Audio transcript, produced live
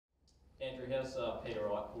Andrew, how's Peter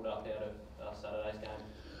Wright pulled up out of Saturday's game?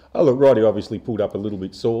 Oh look, Righty obviously pulled up a little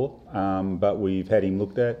bit sore, but we've had him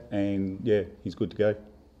looked at and yeah, he's good to go.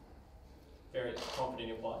 Very confident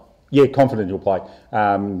he'll play? Yeah, confident he'll play.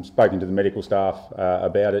 Spoken to the medical staff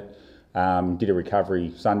about it. Did a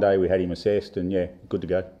recovery Sunday, we had him assessed and yeah, good to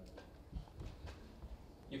go.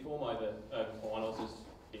 Your form over finals has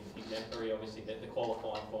been exemplary. Obviously the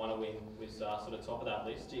qualifying final win was sort of top of that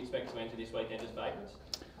list. Do you expect to enter this weekend as favourites?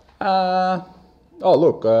 Oh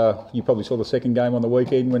look, you probably saw the second game on the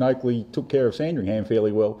weekend when Oakleigh took care of Sandringham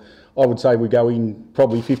fairly well. I would say we go in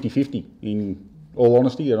probably 50-50 in all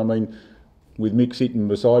honesty, and I mean with Mick sitting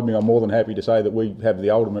beside me, I'm more than happy to say that we have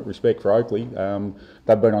the ultimate respect for Oakleigh.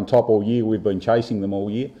 They've been on top all year, we've been chasing them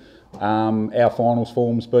all year. Our finals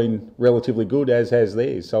form's been relatively good, as has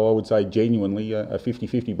theirs, so I would say genuinely a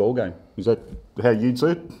 50-50 ball game. Is that how you'd see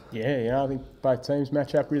it? Yeah, I think both teams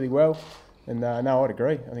match up really well. And no, I'd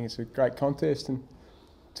agree. I think it's a great contest, and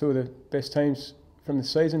two of the best teams from the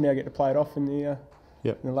season now get to play it off in the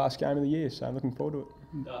last game of the year. So I'm looking forward to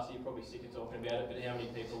it. Darcy, you're probably sick of talking about it, but how many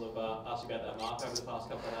people have asked you about that mark over the past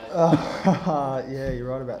couple of days? Yeah, you're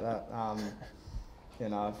right about that.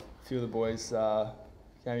 A few of the boys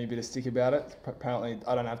gave me a bit of stick about it. Apparently,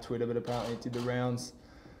 I don't have Twitter, but apparently it did the rounds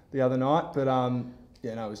the other night. But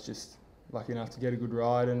it was just lucky enough to get a good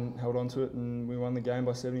ride and held on to it, and we won the game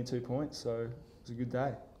by 72 points, so it was a good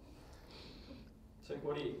day. So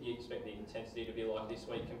what do you expect the intensity to be like this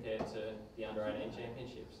week compared to the Under-18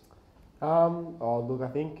 championships? Look, I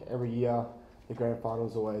think every year the grand final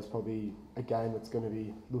is always probably a game that's going to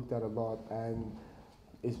be looked at a lot, and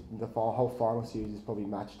the whole final series is probably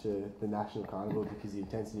matched to the national carnival because the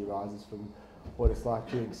intensity rises from what it's like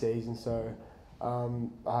during season. So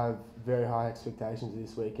I have very high expectations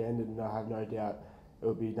this weekend, and I have no doubt it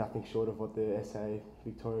will be nothing short of what the SA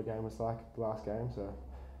Victoria game was like, the last game, so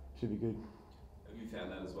it should be good. Have you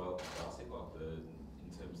found that as well, Darcy,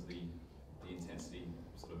 in terms of the intensity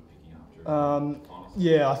sort of picking up during the finals?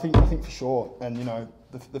 Yeah, I think for sure. And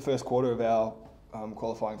the first quarter of our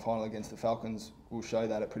qualifying final against the Falcons will show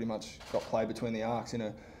that it pretty much got played between the arcs in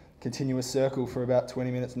a continuous circle for about 20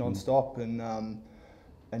 minutes non-stop, and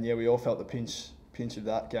yeah, we all felt the pinch of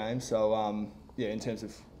that game. So in terms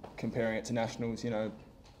of comparing it to nationals,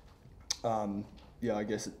 I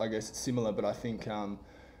guess it's similar, but I think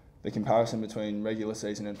the comparison between regular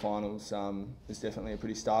season and finals is definitely a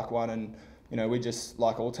pretty stark one. And we just,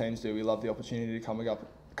 like all teams do, we love the opportunity to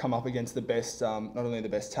come up against the best, not only the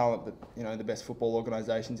best talent, but the best football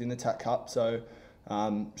organisations in the TAC Cup. So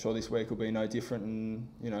I'm sure this week will be no different, and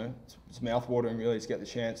it's mouthwatering really to get the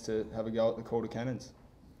chance to have a go at the Calder Cannons.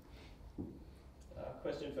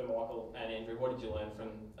 Question for Michael and Andrew. What did you learn from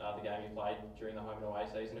the game you played during the home and away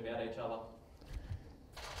season about each other?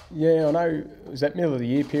 Yeah, I know it was that middle of the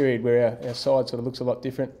year period where our side sort of looks a lot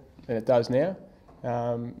different than it does now.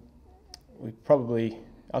 I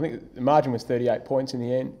think the margin was 38 points in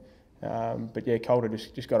the end, but yeah, Calder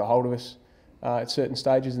just got a hold of us at certain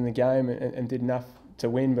stages in the game and did enough to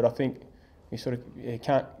win. But I think we sort of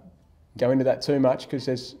can't go into that too much because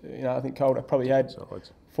there's, I think Calder probably had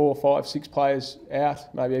 4, 5, 6 players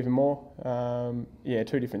out, maybe even more.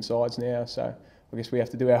 Two different sides now, so I guess we have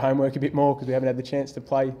to do our homework a bit more because we haven't had the chance to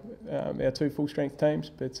play our 2 full-strength teams.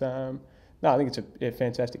 But I think it's a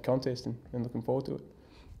fantastic contest and looking forward to it.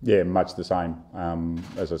 Yeah, much the same.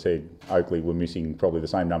 As I said, Oakleigh were missing probably the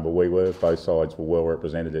same number we were. Both sides were well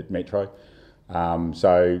represented at Metro.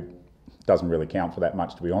 So it doesn't really count for that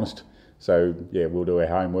much, to be honest. So yeah, we'll do our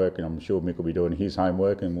homework, and I'm sure Mick will be doing his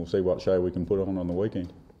homework, and we'll see what show we can put on the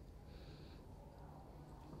weekend.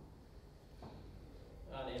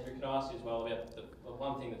 Andrew, can I ask you as well about the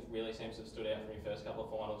one thing that really seems to have stood out from your first couple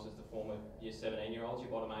of finals is the form of your 17-year-olds,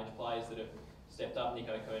 your bottom age players that have stepped up.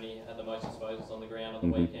 Nico Cooney had the most disposals on the ground on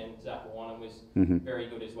the weekend. Zach Warner was very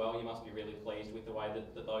good as well. You must be really pleased with the way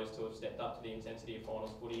that those two have stepped up to the intensity of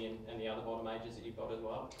finals footy and the other bottom ages that you've got as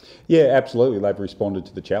well. Yeah, absolutely. They've responded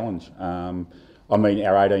to the challenge. Our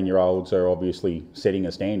 18-year-olds are obviously setting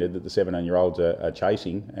a standard that the 17-year-olds are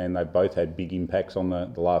chasing, and they've both had big impacts on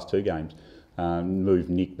the last 2 games. Moved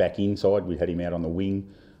Nick back inside. We had him out on the wing.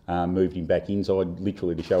 Moved him back inside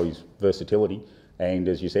literally to show his versatility. And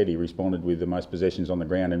as you said, he responded with the most possessions on the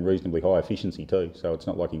ground and reasonably high efficiency too. So it's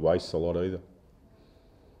not like he wastes a lot either.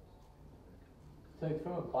 So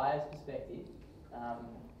from a player's perspective,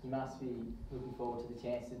 you must be looking forward to the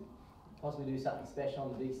chance to possibly do something special on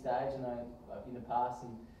the big stage. I know in the past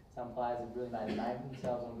some players have really made a name for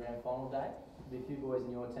themselves on grand final day. There'll be a few boys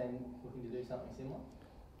in your team looking to do something similar?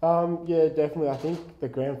 Yeah, definitely. I think the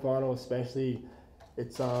grand final especially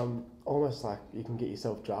it's almost like you can get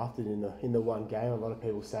yourself drafted in the one game. A lot of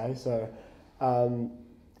people say so.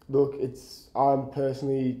 Look, I'm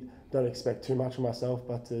personally don't expect too much of myself,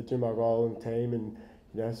 but to do my role in the team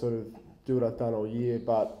and sort of do what I've done all year.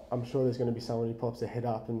 But I'm sure there's going to be someone who pops their head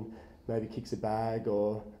up and maybe kicks a bag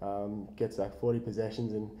or gets like 40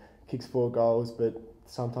 possessions and kicks 4 goals. But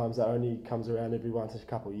sometimes that only comes around every once in a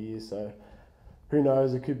couple of years. So who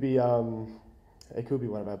knows? It could be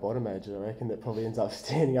one of our bottom majors, I reckon, that probably ends up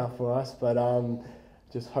standing up for us. But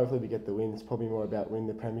just hopefully we get the win. It's probably more about winning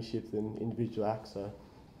the premiership than individual acts. So.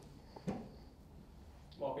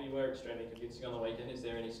 Michael, you were extremely convincing on the weekend. Is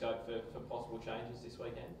there any scope for possible changes this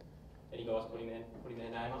weekend? Any guys putting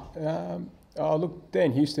their name up? Look,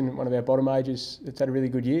 Dan Houston, one of our bottom majors, it's had a really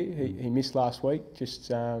good year. He missed last week, just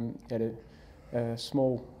had a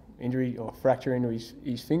small injury or fracture into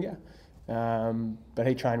his finger. But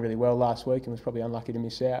he trained really well last week and was probably unlucky to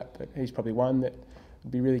miss out. But he's probably one that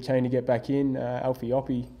would be really keen to get back in. Alfie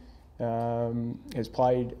Oppie has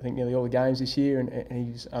played, I think, nearly all the games this year, and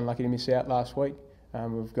he's unlucky to miss out last week.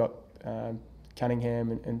 We've got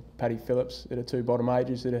Cunningham and Paddy Phillips that are 2 bottom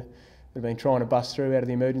majors that have been trying to bust through out of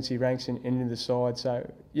the emergency ranks and into the side. So,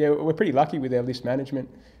 yeah, we're pretty lucky with our list management.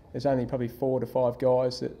 There's only probably 4 to 5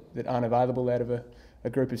 guys that aren't available out of a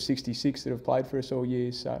group of 66 that have played for us all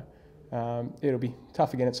year. So it'll be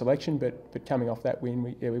tough again at selection, but coming off that win,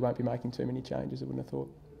 we won't be making too many changes, I wouldn't have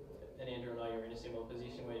thought. And Andrew, I know you're in a similar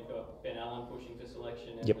position where you've got Ben Allen pushing for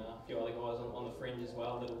selection and Yep. a few other guys on the fringe as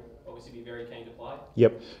well that'll obviously be very keen to play.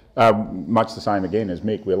 Yep, much the same again as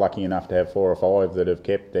Mick. We're lucky enough to have 4 or 5 that have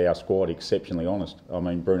kept our squad exceptionally honest. I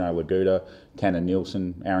mean, Bruno Laguda, Tanner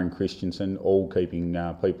Nielsen, Aaron Christensen, all keeping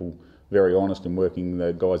people very honest and working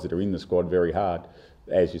the guys that are in the squad very hard.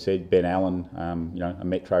 As you said, Ben Allen, a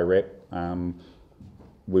Metro rep.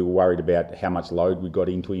 We were worried about how much load we got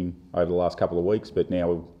into him over the last couple of weeks, but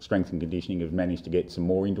now strength and conditioning have managed to get some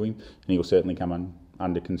more into him, and he'll certainly come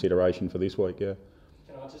under consideration for this week. Yeah.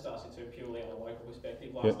 Can I just ask you purely on a local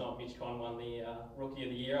perspective? Last Yep. night, Mitch Conn won the Rookie of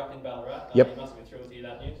the Year up in Ballarat. Yep. You must have been thrilled to hear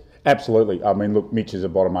that news. Absolutely. I mean, look, Mitch is a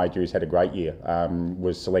bottom major. He's had a great year.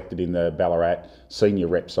 Was selected in the Ballarat senior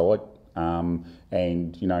rep side, and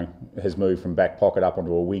has moved from back pocket up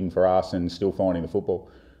onto a wing for us, and still finding the football.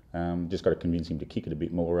 Just got to convince him to kick it a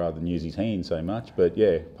bit more rather than use his hands so much. But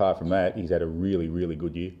yeah, apart from that, he's had a really, really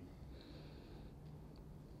good year.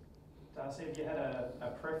 Darcy, have you had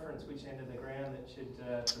a preference which end of the ground that should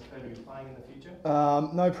prefer to be playing in the future?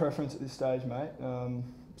 No preference at this stage, mate.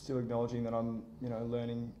 Still acknowledging that I'm,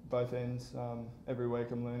 learning both ends. Every week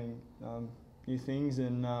I'm learning new things,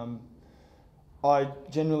 and I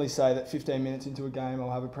generally say that 15 minutes into a game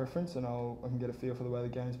I'll have a preference, and I can get a feel for the way the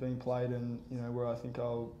game's being played, and where I think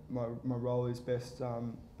my role is best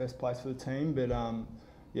placed for the team. But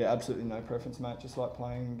yeah, absolutely no preference, mate. Just like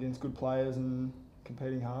playing against good players and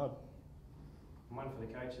competing hard. One for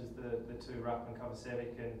the coaches, the 2 Ruckman,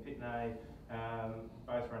 Kovacevic and Pitney,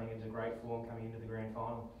 both running into great form coming into the grand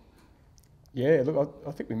final. Yeah, look,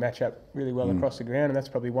 I think we match up really well across the ground, and that's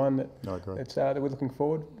probably one that that we're looking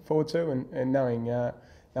forward to. And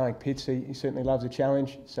knowing Pitts, he certainly loves a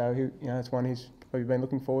challenge, so it's one he's probably been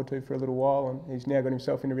looking forward to for a little while, and he's now got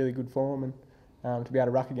himself into really good form, and to be able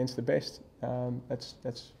to ruck against the best,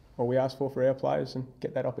 that's what we ask for our players, and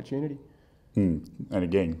get that opportunity. And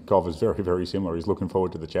again, Cov is very, very similar. He's looking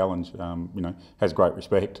forward to the challenge. Has great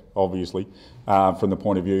respect, obviously, from the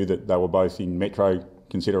point of view that they were both in Metro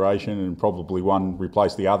consideration, and probably one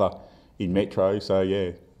replaced the other in Metro. So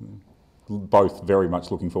yeah, both very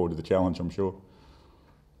much looking forward to the challenge, I'm sure.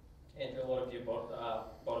 Andrew, a lot of your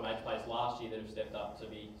bottom 8 players last year that have stepped up to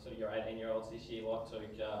be sort of your 18-year-olds this year, like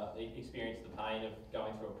Touk, experienced the pain of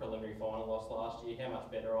going through a preliminary final loss last year. How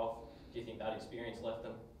much better off do you think that experience left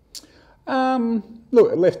them?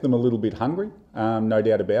 Look, it left them a little bit hungry, no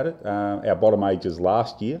doubt about it. Our bottom ages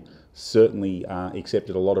last year certainly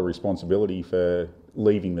accepted a lot of responsibility for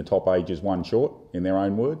leaving the top ages one short, in their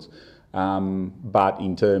own words. But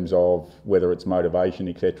in terms of whether it's motivation,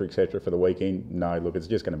 etc., for the weekend, no, look, it's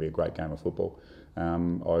just going to be a great game of football.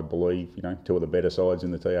 I believe, 2 of the better sides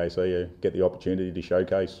in the TAC get the opportunity to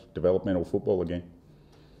showcase developmental football again.